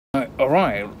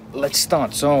Alright, let's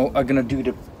start. So I'm gonna do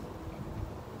the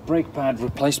brake pad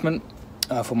replacement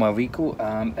for my vehicle.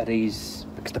 It is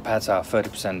because the pads are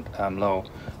 30% low.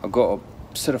 I've got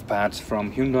a set of pads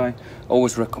from Hyundai.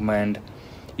 Always recommend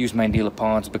use main dealer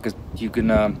parts because they're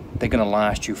gonna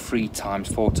last you 3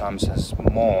 times, 4 times as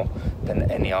more than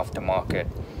any aftermarket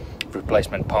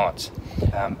replacement parts.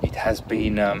 It has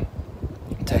been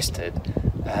tested,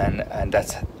 and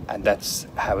that's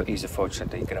how it is.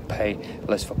 Unfortunately, you're gonna pay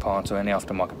less for parts or any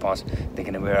aftermarket parts. They're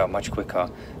gonna wear out much quicker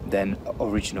than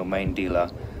original main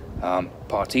dealer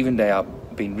parts. Even they are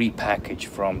being repackaged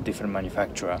from different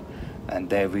manufacturer, and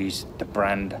there is the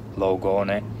brand logo on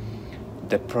it.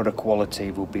 The product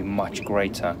quality will be much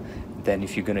greater than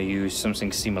if you're going to use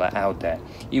something similar out there,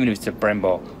 even if it's a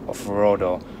Brembo or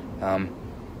Ferrado,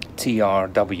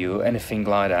 TRW, anything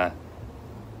like that.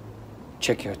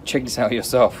 Check this out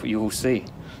yourself. You will see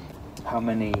how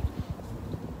many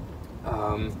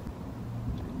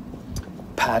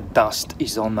pad dust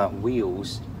is on the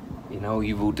wheels. You know,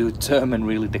 you will determine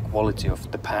really the quality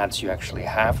of the pads you actually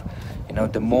have. You know,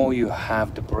 the more you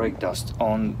have the brake dust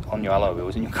on your alloy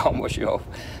wheels and you can't wash it off,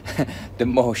 the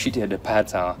more shittier the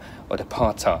pads are, or the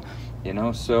parts are, you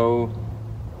know. So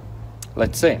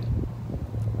let's see.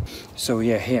 So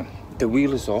yeah, here the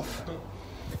wheel is off.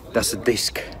 That's a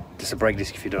disc. That's a brake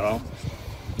disc if you don't know.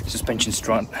 Suspension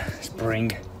strut,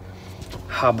 spring,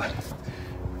 hub,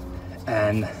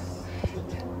 and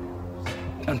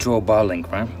draw bar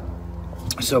link, right?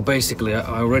 So basically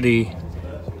I already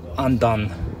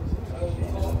undone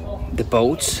the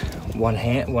bolts, one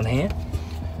here.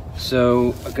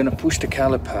 So I'm gonna push the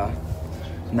caliper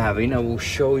now in. I will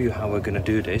show you how we're gonna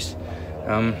do this.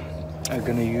 I'm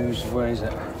gonna use, where is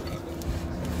it?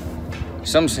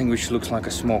 Something which looks like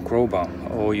a small crowbar,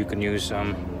 or you can use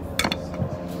a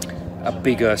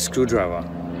bigger screwdriver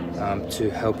to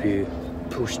help you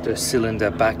push the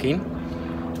cylinder back in.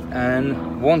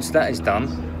 And once that is done,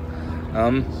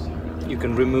 you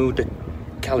can remove the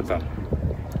caliper.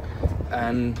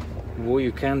 And what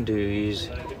you can do is,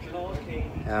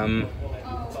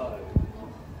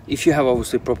 if you have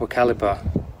obviously proper caliper,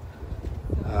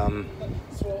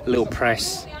 little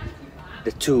press,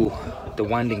 the tool, the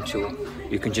winding tool,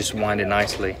 you can just wind it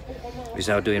nicely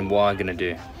without doing what I'm gonna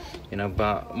do, you know.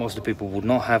 But most of the people would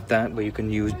not have that, but you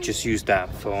can just use that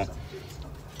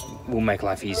will make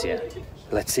life easier.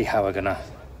 Let's see how we're gonna,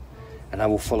 and I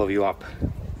will follow you up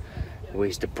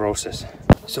with the process.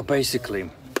 So basically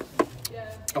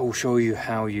I will show you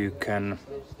how you can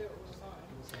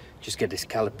just get this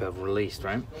caliper released,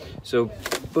 right? So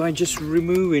by just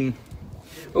removing,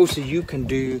 also you can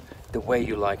do the way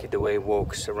you like it, the way it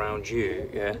walks around you,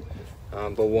 yeah.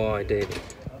 But what I did,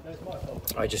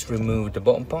 I just removed the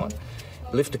bottom part,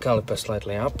 lift the caliper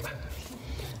slightly up,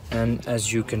 and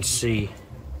as you can see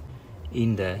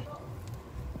in there,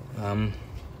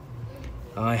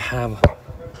 I have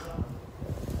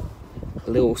a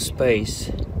little space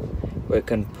where I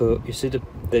can put, you see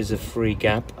there's a free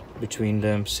gap between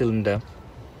the cylinder,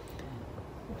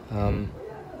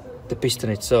 the piston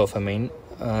itself, I mean,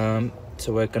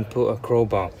 so I can put a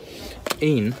crowbar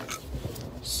in,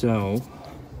 so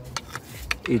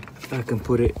I can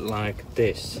put it like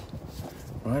this,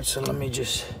 right? So let me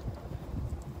just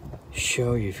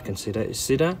show you if you can see that. You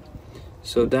see that?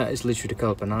 So that is literally the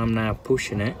caliper, and I'm now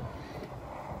pushing it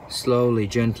slowly,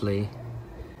 gently,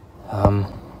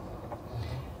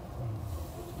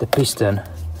 the piston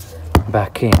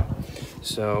back in.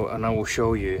 So, and I will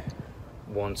show you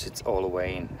once it's all the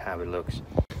way in how it looks.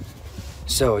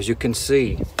 So as you can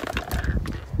see,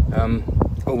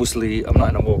 obviously I'm not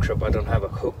in a workshop. I don't have a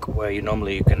hook where you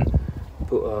can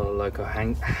put like a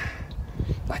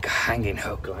hanging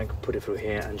hook, like put it through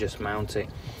here and just mount it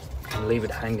and leave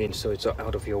it hanging so it's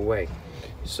out of your way.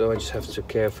 So I just have to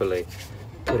carefully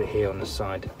put it here on the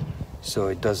side so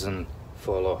it doesn't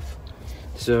fall off.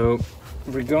 So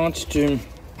regards to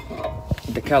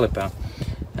the caliper,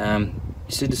 you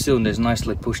see the cylinder is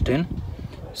nicely pushed in,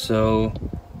 so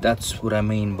that's what I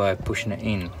mean by pushing it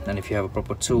in. And if you have a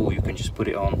proper tool, you can just put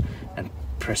it on and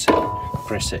press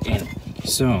it in.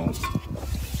 So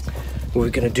what we're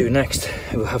gonna do next,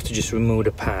 we'll have to just remove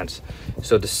the pads.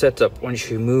 So the setup, once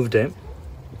you remove the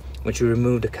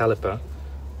caliper,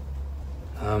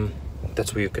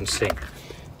 that's what you can see.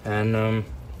 And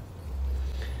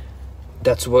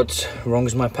that's what's wrong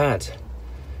with my pads.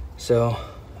 So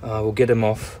we'll get them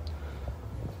off,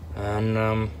 and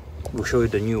we'll show you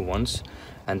the new ones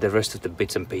and the rest of the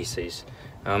bits and pieces.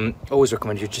 Always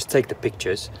recommend you just take the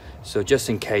pictures, so just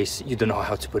in case you don't know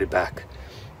how to put it back.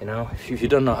 You know, if you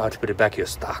don't know how to put it back, you're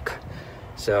stuck.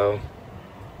 So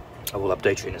I will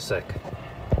update you in a sec.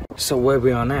 So where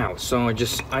we are now, so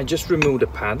I just removed the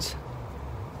pads,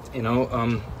 you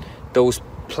know, those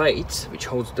plates which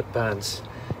holds the pads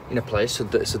in a place, so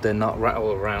they're not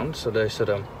rattle around, so they're sort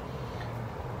of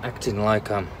acting like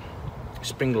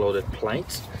spring-loaded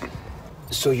plates.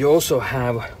 So you also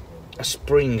have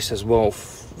springs as well,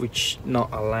 which not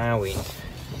allowing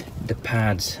the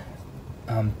pads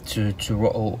to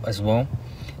rattle as well,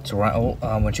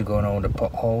 when you go on all the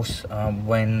potholes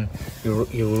when you're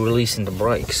releasing the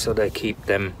brakes, so they keep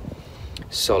them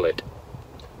solid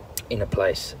in a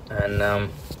place. And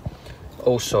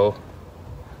also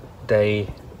they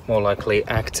more likely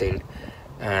acting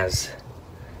as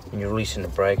when you're releasing the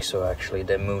brakes, so actually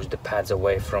they move the pads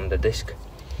away from the disc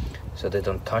so they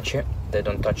don't touch it, they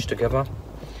don't touch together.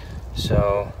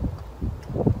 So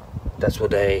that's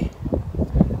what they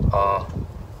are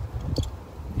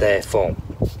there for.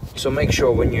 So make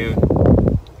sure when you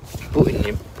put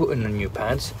in the new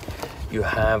pads, you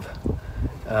have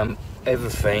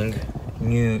everything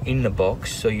new in the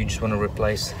box. So you just want to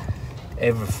replace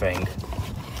everything,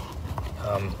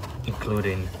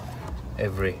 including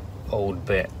every old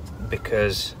bit,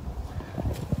 because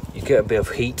you get a bit of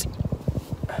heat.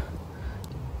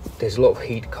 There's a lot of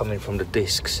heat coming from the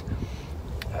discs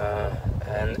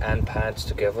and pads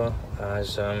together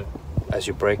as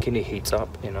you're braking. It heats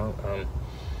up, you know,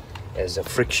 as a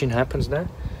friction happens there.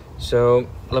 So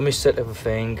let me set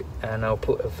everything and I'll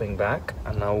put everything back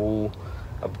and I will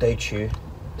update you,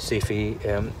 see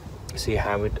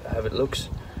how it looks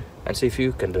and see if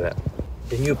you can do it.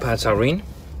 The new pads are in,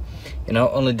 you know,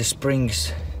 only the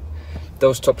springs,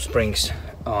 those top springs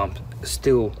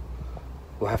still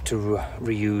will have to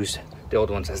reuse the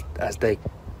old ones as they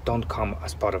don't come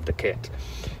as part of the kit.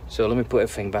 So let me put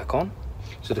everything back on.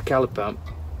 So the caliper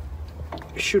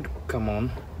should come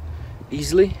on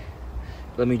easily.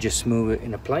 Let me just move it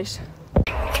in a place.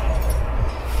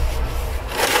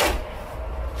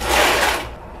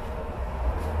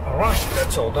 Alright,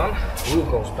 that's all done. Wheel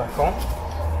goes back on.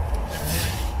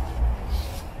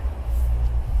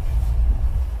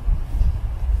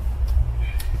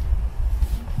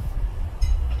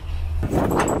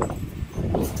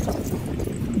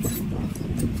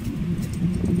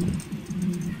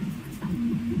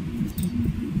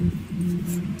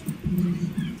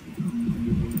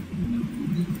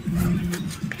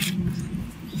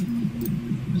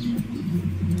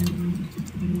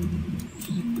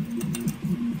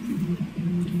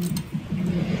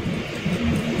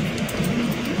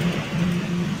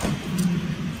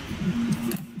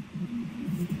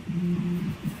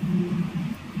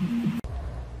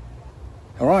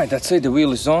 Alright, that's it, the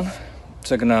wheel is on.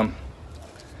 So I'm gonna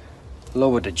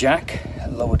lower the jack,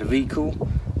 lower the vehicle,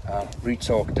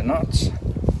 retorque the nuts,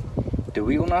 the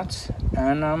wheel nuts,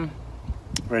 and I'm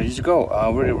ready to go. I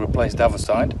already replaced the other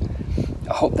side.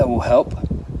 I hope that will help.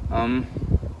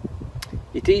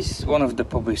 It is one of the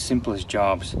probably simplest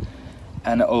jobs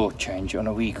and oil change on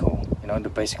a vehicle. You know, the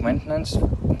basic maintenance,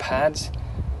 pads,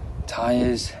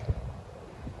 tires,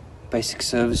 basic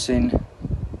servicing,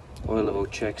 oil level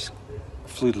checks,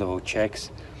 fluid level checks,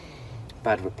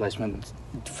 pad replacement.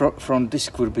 Front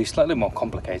disc would be slightly more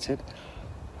complicated,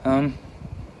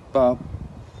 but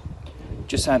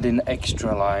just adding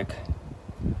extra like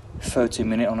 30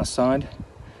 minutes on a side,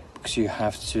 because you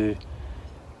have to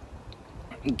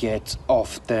get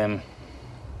off the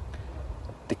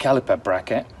caliper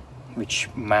bracket which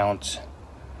mounts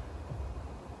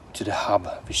to the hub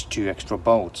with 2 extra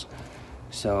bolts.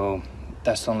 So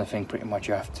that's the only thing pretty much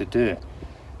you have to do.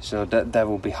 So that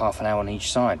will be half an hour on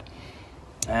each side.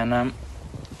 And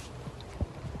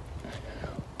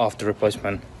after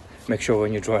replacement, make sure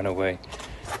when you're driving away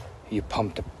you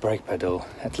pump the brake pedal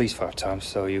at least 5 times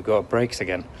so you got brakes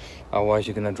again. Otherwise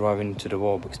you're gonna drive into the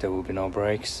wall because there will be no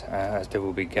brakes, as there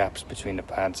will be gaps between the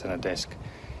pads and the disc.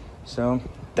 So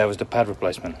that was the pad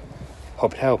replacement.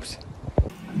 Hope it helps.